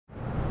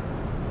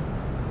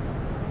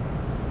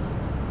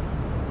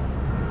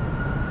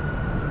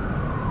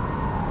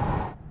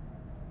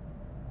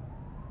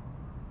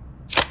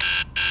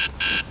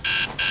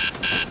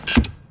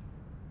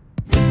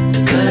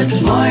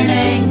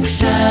morning,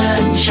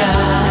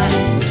 sunshine.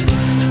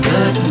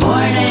 Good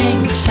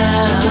morning,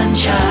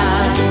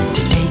 sunshine.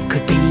 Today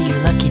could be your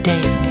lucky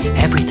day.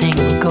 Everything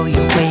will go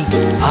your way.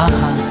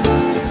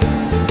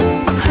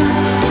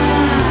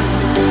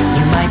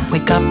 You might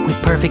wake up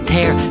with perfect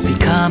hair,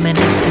 become an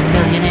instant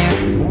millionaire.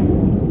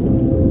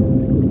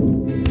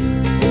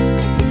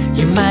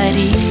 You might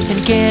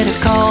even get a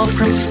call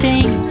from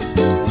Sting,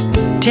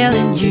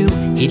 telling you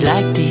he'd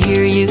like to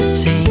hear you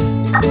sing.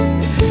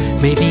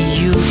 Maybe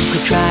you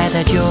could try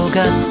that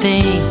yoga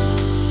thing.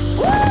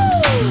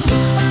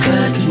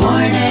 Good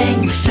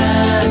morning,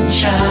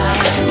 sunshine.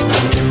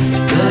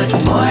 Good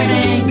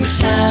morning,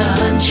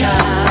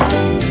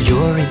 sunshine.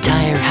 Your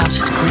entire house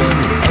is clean,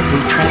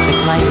 every traffic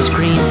light is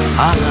green.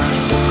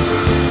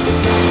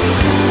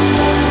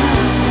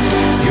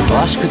 Your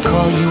boss could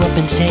call you up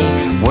and say,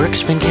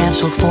 work's been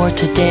canceled for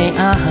today.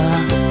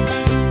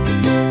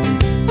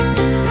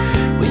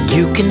 Well,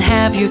 you can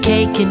have your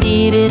cake and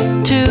eat it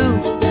too.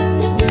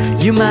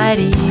 You might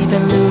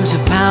even lose a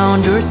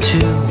pound or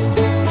two.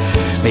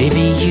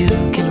 Maybe you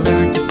can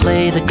learn to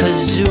play the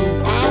kazoo.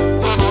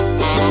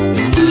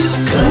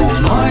 Good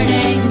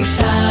morning,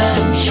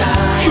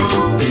 sunshine.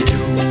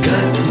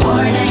 Good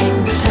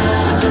morning,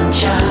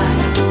 sunshine.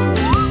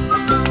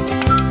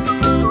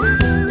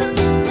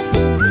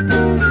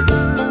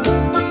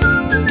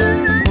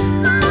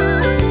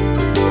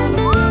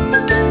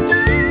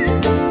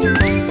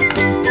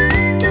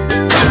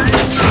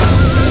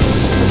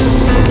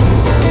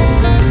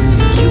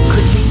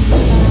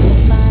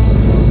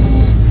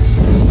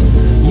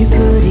 You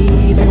could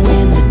even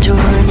win the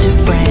Tour de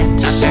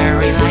France. Not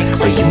very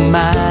likely. Or you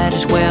might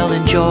as well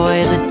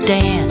enjoy the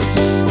dance.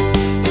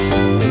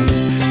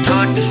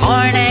 Good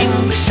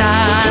morning,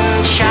 sunshine.